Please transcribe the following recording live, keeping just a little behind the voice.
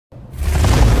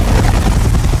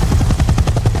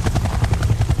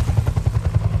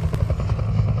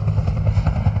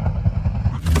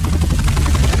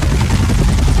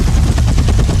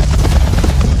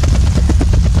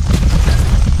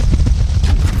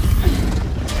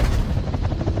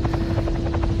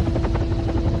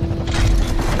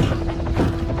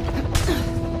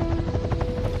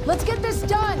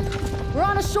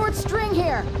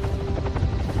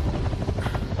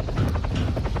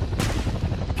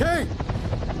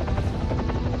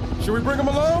Should we bring him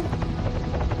along?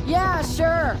 Yeah,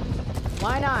 sure.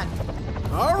 Why not?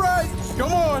 All right,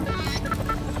 come on.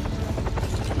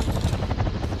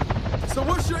 So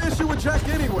what's your issue with Jack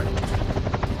anyway?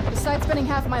 Besides spending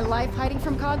half my life hiding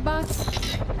from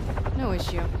Cogbots? No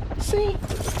issue. See?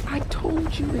 I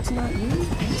told you it's not you.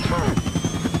 It's her.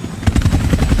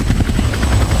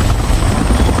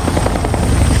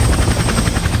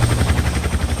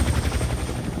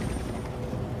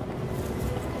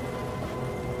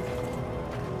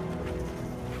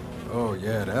 Oh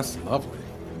yeah, that's lovely.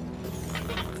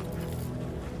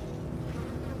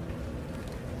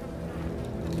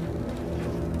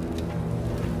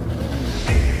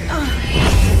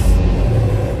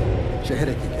 It's your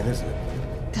headache again, isn't it?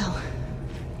 No.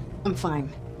 I'm fine.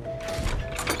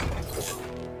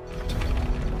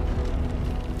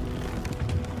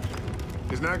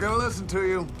 He's not gonna listen to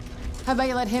you. How about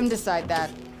you let him decide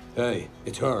that? Hey,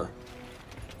 it's her.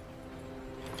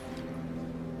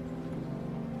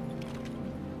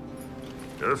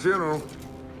 At a funeral.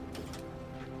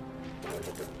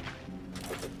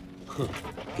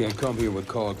 Can't come here with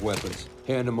cog weapons.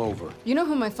 Hand them over. You know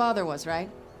who my father was, right?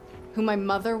 Who my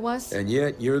mother was? And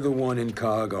yet, you're the one in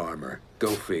cog armor. Go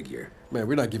figure. Man,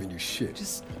 we're not giving you shit.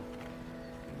 Just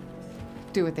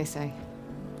do what they say.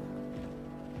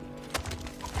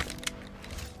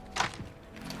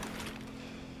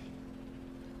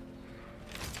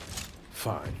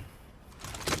 Fine.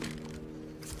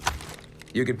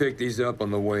 You can pick these up on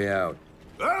the way out.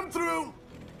 I'm through.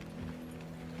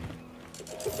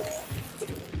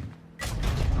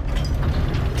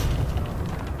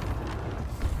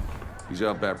 He's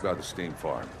out back by the steam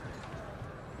farm.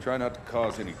 Try not to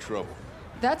cause any trouble.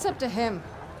 That's up to him.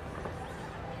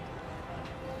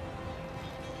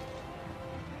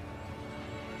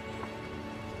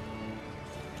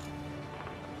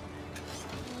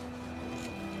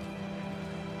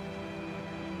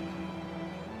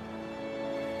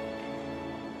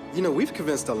 You know, we've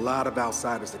convinced a lot of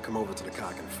outsiders to come over to the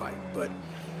Cog and fight, but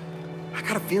I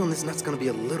got a feeling this nut's gonna be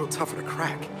a little tougher to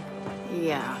crack.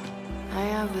 Yeah, I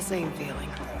have the same feeling.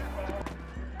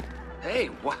 Hey,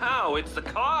 wow, it's the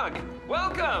Cog!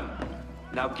 Welcome!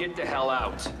 Now get the hell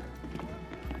out.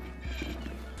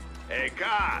 Hey,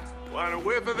 Cog, want a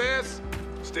whiff of this?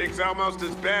 Stinks almost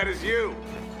as bad as you.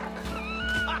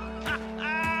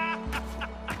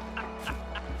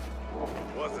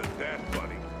 Wasn't that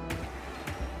funny?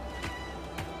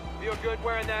 Feel good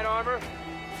wearing that armor?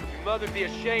 Your mother'd be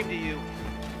ashamed of you.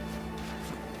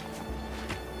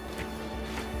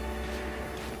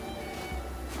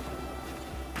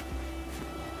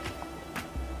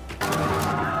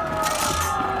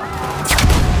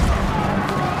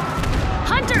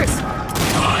 Hunters!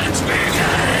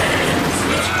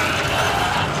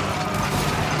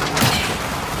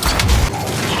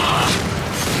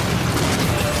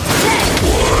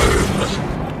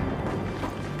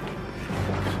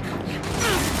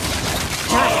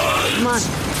 Come on.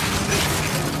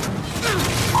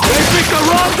 They picked the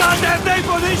wrong goddamn name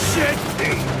for this shit!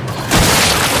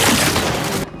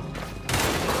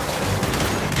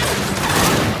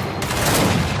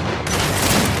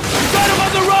 You got him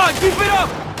on the run! Keep it up!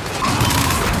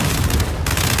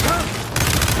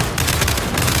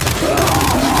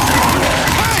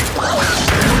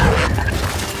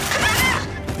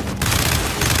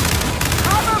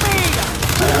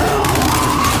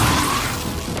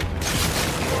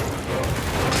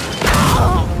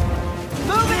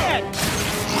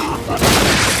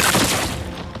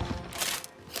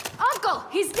 Uncle,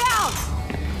 he's down!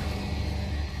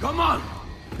 Come on!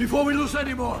 Before we lose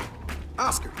any more!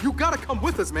 Oscar, you gotta come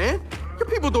with us, man. Your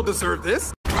people don't deserve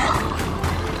this.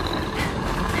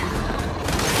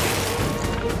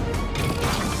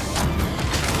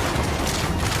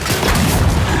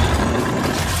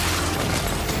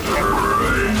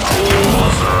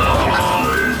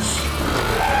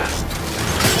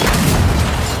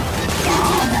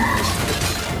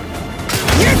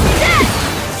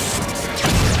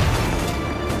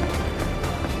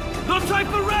 No time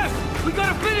for rest! We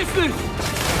gotta finish this!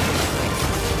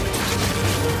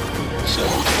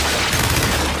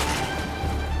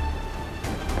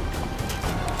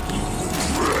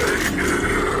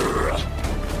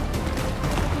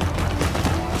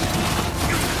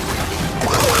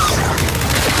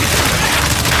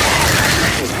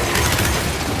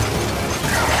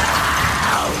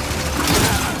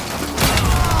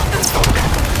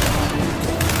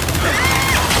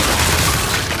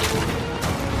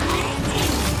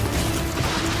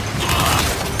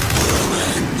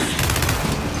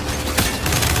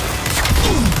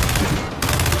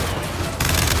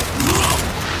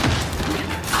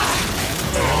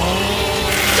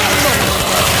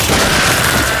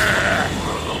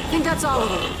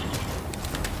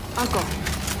 Uncle,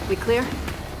 we clear?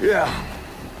 Yeah,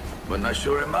 but not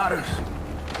sure it matters.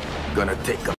 Gonna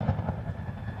take a...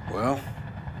 Well,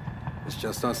 it's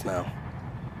just us now.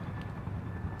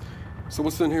 So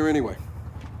what's in here anyway?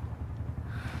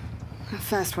 A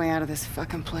fast way out of this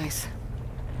fucking place.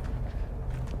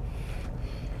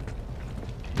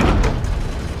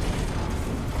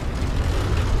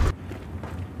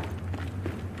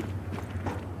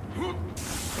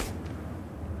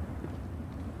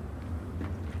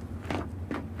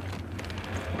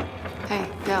 Hey,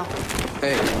 Del.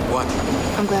 Hey, what?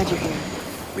 I'm glad you're here.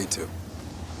 Me too.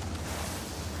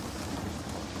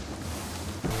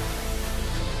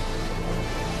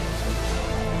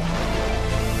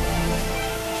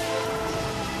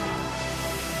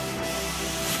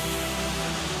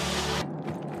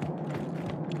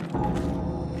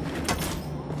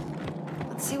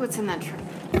 Let's see what's in that trunk.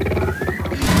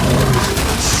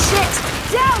 Shit!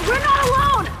 Del, we're not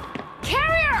alone!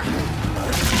 Carrier!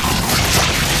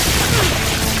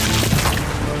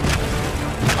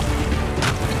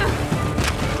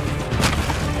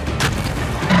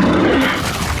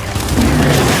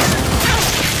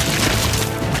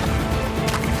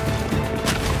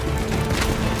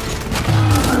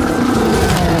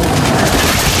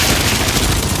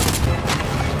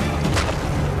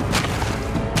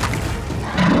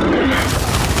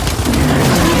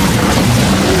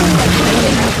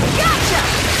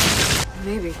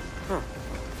 Maybe. Huh.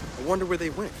 I wonder where they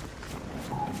went.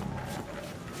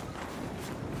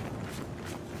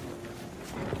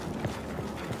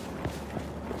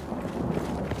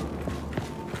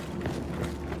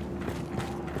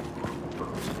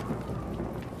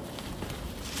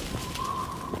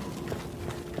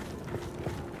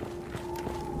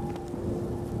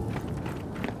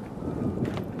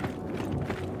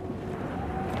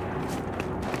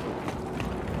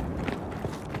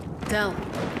 Del,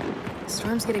 the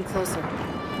storm's getting closer.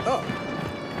 Oh.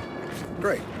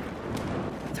 Great.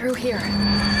 Through here.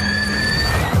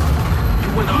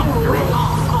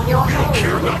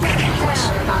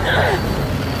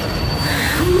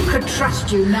 Who could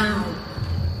trust you now?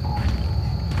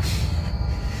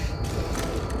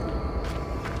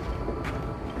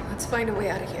 Let's find a way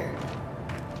out of here.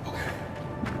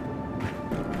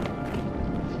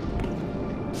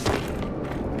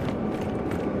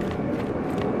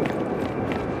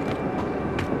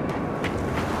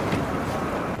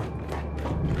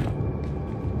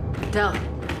 Del,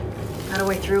 got a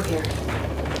way through here.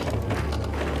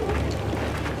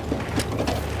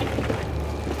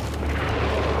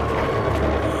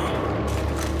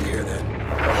 You hear that?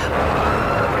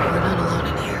 We're not alone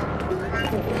in here.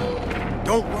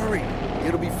 Don't worry.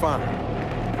 It'll be fine.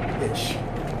 Ish.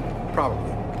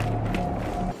 Probably.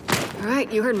 All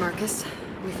right, you heard Marcus.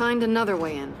 We find another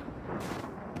way in.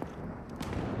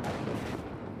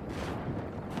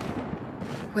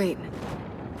 Wait.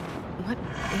 What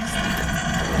is that?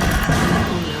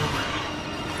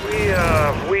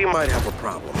 Oh We might have a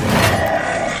problem.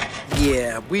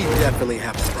 Yeah, we definitely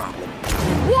have a problem.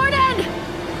 no. Warden!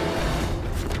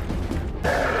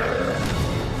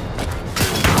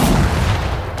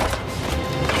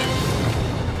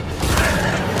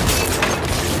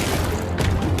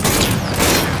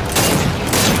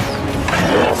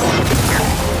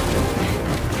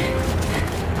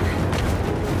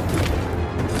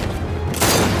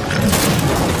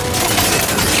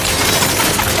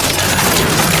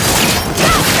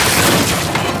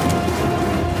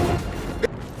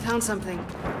 Found something.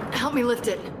 Help me lift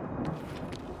it.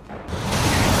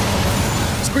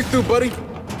 Squeak through, buddy.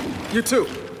 You too.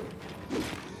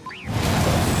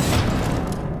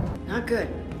 Not good,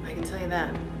 I can tell you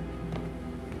that.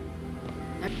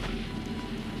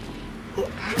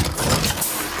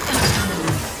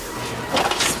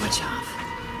 Switch off.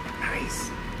 Nice.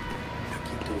 Now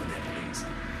keep doing that, please.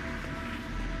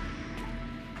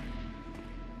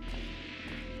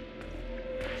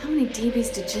 How many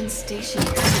DBs did Jin station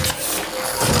here?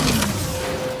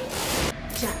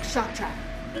 Jack, shock trap.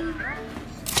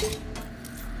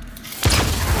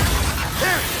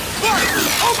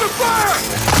 Open fire!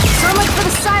 So much for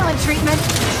the silent treatment.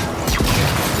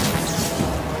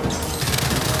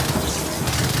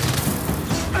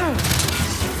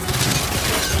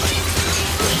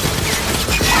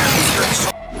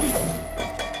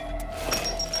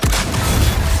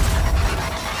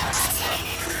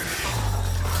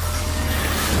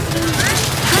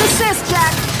 Good assist,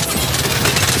 Jack.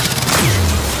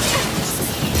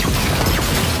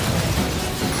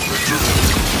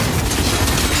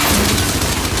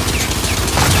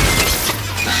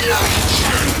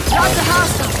 Lots of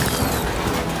hostiles.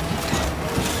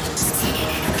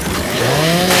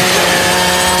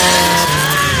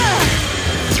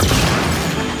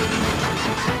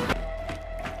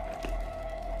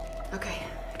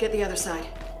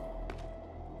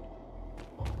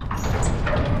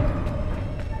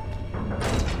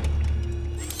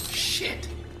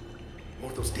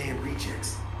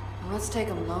 Let's take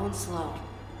them low and slow.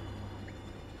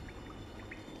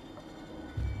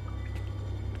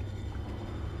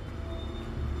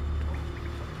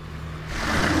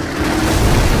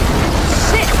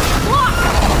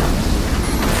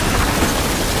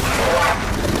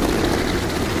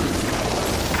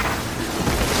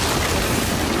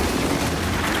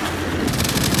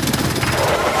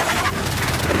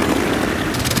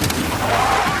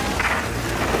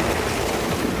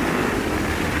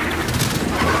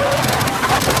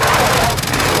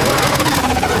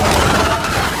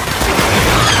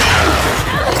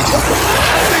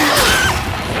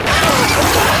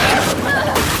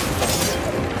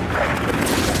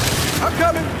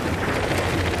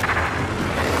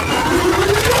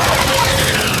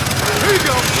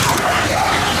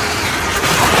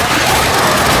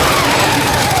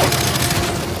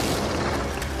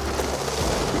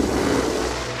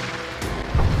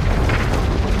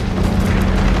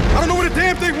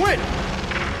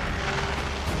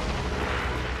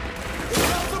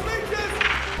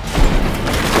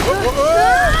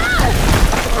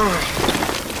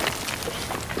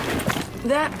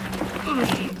 That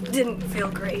didn't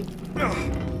feel great.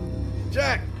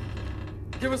 Jack,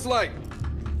 give us light.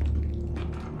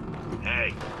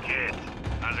 Hey, kid,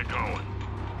 how's it going?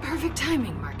 Perfect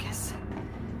timing, Marcus.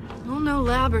 Well, no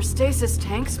lab or stasis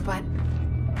tanks, but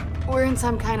we're in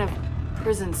some kind of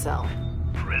prison cell.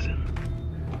 Prison?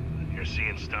 You're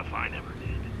seeing stuff I never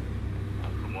did.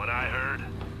 From what I heard,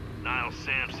 Niall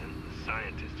Sampson, the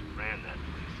scientist who ran that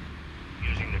place,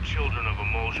 using the children of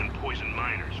emulsion poison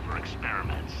miners for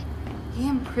experiments. He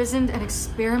imprisoned and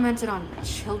experimented on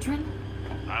children?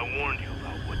 I warned you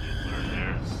about what you'd learn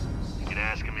there. You can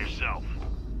ask him yourself.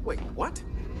 Wait, what?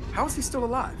 How is he still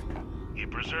alive? He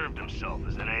preserved himself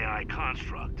as an AI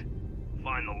construct.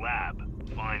 Find the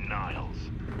lab. Find Niles.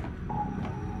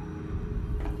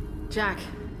 Jack,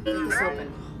 get this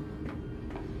open.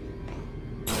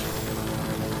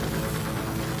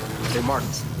 Hey,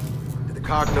 Marcus. Did the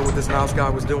COG know what this Niles guy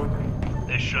was doing?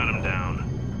 They shut him down.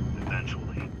 Eventually.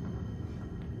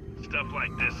 Stuff like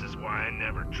this is why I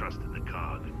never trusted the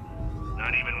COG.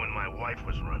 Not even when my wife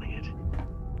was running it.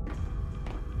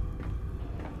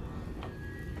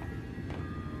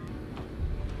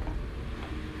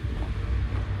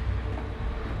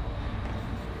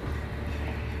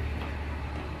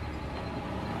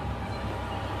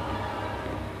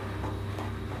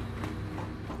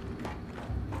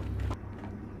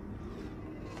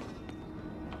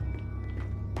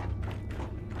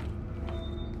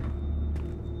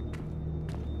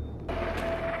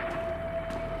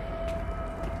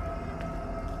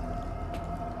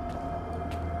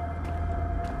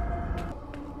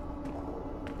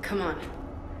 Come on.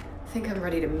 I think I'm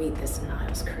ready to meet this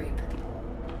Niles creep.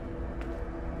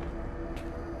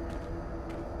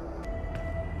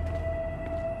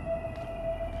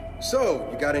 So,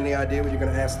 you got any idea what you're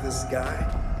gonna ask this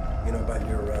guy? You know, about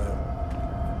your,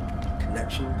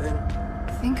 connection thing?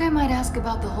 I think I might ask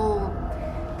about the whole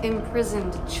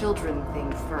imprisoned children thing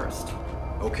first.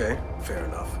 Okay, fair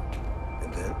enough.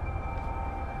 And then?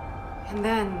 And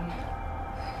then...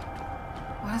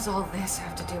 what does all this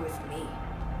have to do with me?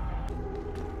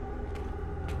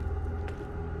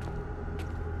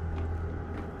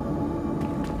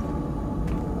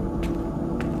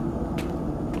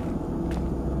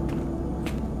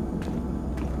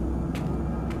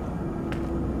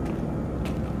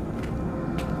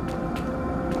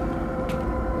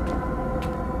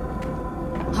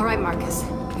 All right, Marcus.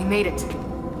 We made it.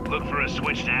 Look for a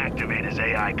switch to activate his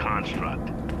AI construct.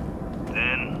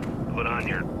 Then, put on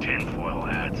your tinfoil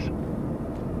hats.